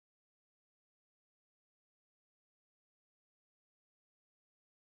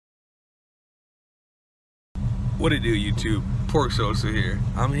What it do, YouTube? Pork Sosa here.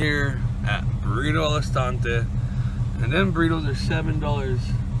 I'm here at Burrito Alestante, and them burritos are $7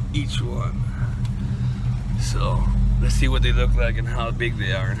 each one. So let's see what they look like and how big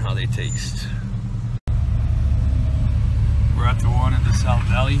they are and how they taste. We're at the one in the South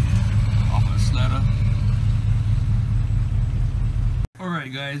Valley off of Sleta.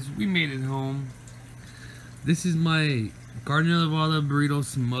 Alright guys, we made it home. This is my carne elevada burrito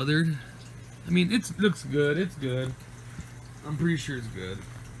smothered. I mean, it looks good, it's good. I'm pretty sure it's good.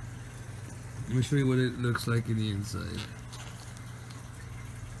 Let me show you what it looks like in the inside.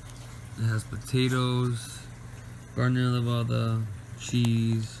 It has potatoes, carne elevada,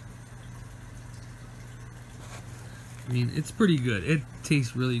 cheese. I mean, it's pretty good. It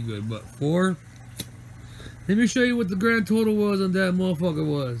tastes really good. But let me show you what the grand total was on that motherfucker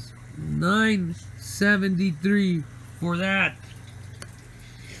was. $9.73 for that.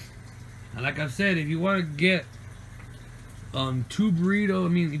 And like I've said, if you want to get 2 burrito, I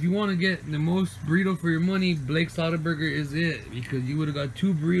mean, if you want to get the most burrito for your money, Blake's Slaughter Burger is it, because you would have got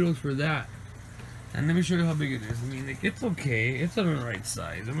 2 burritos for that. And let me show you how big it is. I mean, like, it's okay. It's on the right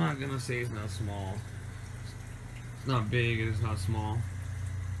size. I'm not gonna say it's not small. It's not big and it's not small.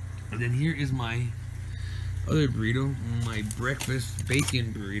 And then here is my other burrito, my breakfast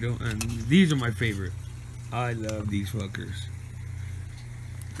bacon burrito, and these are my favorite. I love these fuckers.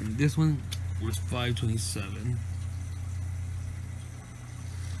 And this one was $5.27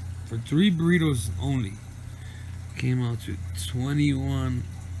 for 3 burritos only. Came out to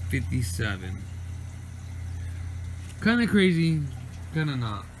 $21.57. Kind of crazy, kind of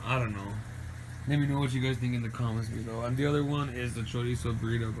not. I don't know. Let me know what you guys think in the comments below. And the other one is the chorizo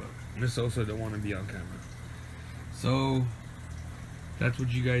burrito, but this also don't want to be on camera. So that's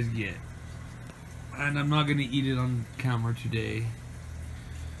what you guys get. And I'm not gonna eat it on camera today.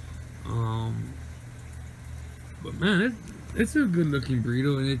 But man, it's a good looking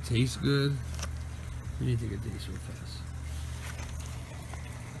burrito and it tastes good. Let me take a taste real fast.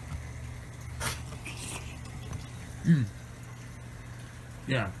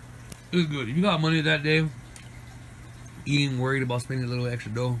 Yeah, it was good. If you got money that day, eating worried about spending a little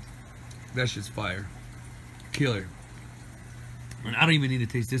extra dough, that shit's fire. Killer. And I don't even need to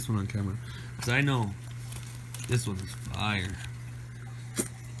taste this one on camera, because I know this one is fire.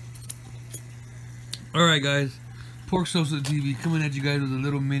 Alright guys, Pork Sosa TV coming at you guys with a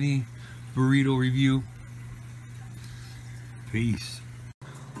little mini burrito review. Peace.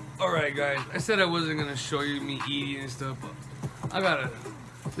 Alright guys, I said I wasn't going to show you me eating and stuff, but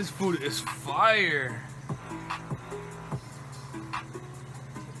this food is fire.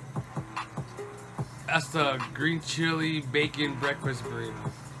 That's the green chili bacon breakfast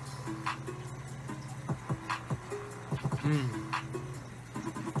burrito.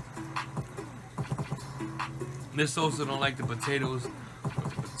 Miss Sosa don't like the potatoes, but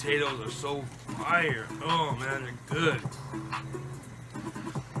the potatoes are so fire. Oh man, they're good.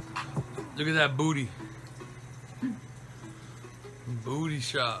 Look at that booty. Booty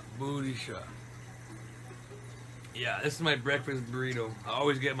shot, booty shot. Yeah, this is my breakfast burrito. I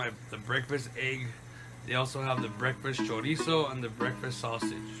always get the breakfast egg. They also have the breakfast chorizo and the breakfast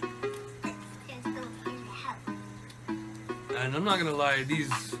sausage. And I'm not gonna lie,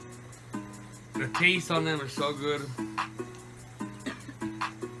 the taste on them are so good.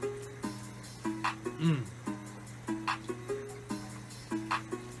 I'm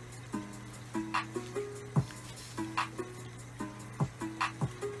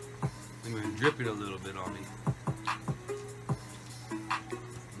gonna drip it a little bit on me.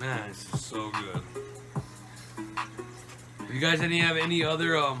 Man, this is so good. If you guys have any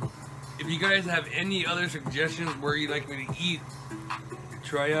other if you guys have any other suggestions where you'd like me to eat,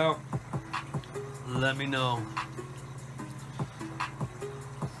 try out, let me know.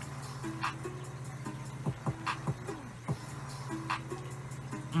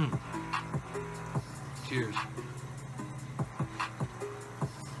 Cheers.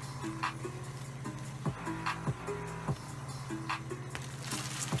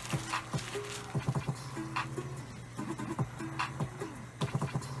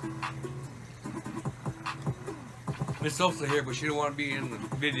 Miss Sosa here, but she don't want to be in the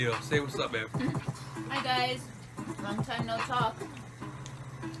video. Say what's up, man. Hi guys, long time no talk.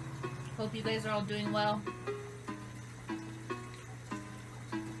 Hope you guys are all doing well.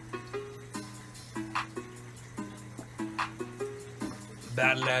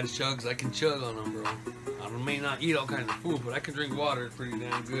 Bad lad chugs, I can chug on them, bro. I may not eat all kinds of food, but I can drink water. It's pretty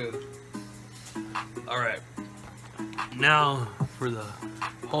damn good. Alright. Now for the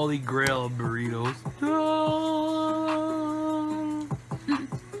holy grail of burritos.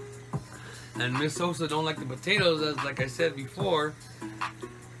 And Miss Sosa don't like the potatoes, as like I said before.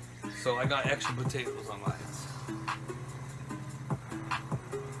 So I got extra potatoes on mine.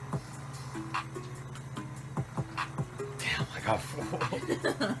 Damn, I got full.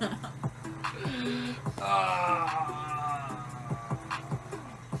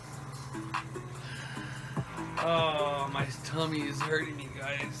 Oh, my tummy is hurting me,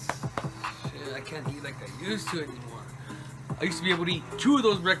 guys. Shit, I can't eat like I used to anymore. I used to be able to eat 2 of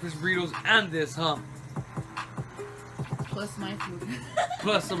those breakfast burritos and this, huh? Plus my food.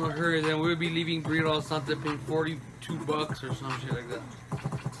 Plus some of hers, and we'll be leaving Burrito Alestante paying $42 or some shit like that.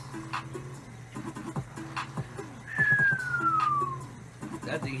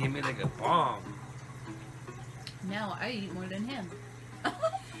 That thing hit me like a bomb. Now I eat more than him.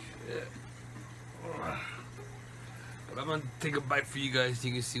 Shit. But I'm gonna take a bite for you guys so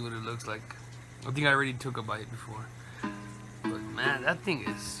you can see what it looks like. I think I already took a bite before. But man, that thing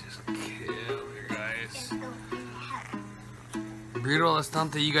is just a killer, guys. Burrito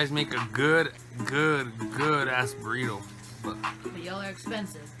Alestante, you guys make a good ass burrito. But y'all are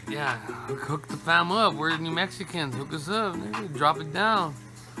expensive. yeah, hook the fam up. We're New Mexicans. Hook us up. Nigga. Drop it down.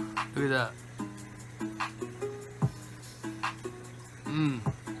 Look at that.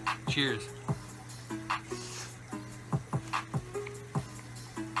 Cheers.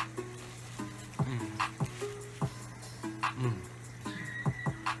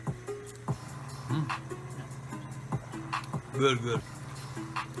 Good.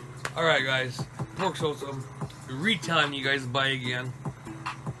 Alright, guys. Pork salsa. Retelling you guys to buy again.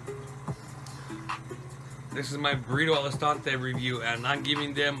 This is my Burrito Alestante review, and I'm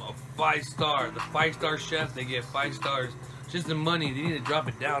giving them a 5-star. The 5-star chef, they get 5 stars. Just the money, they need to drop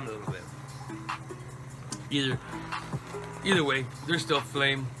it down a little bit. Either way, they're still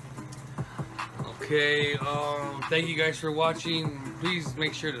flame. Okay, thank you guys for watching. Please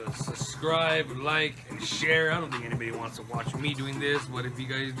make sure to subscribe, like, and share. I don't think anybody wants to watch me doing this, but if you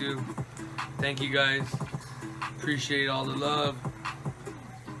guys do, thank you guys. Appreciate all the love.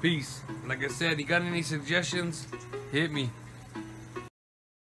 Peace. Like I said, you got any suggestions? Hit me.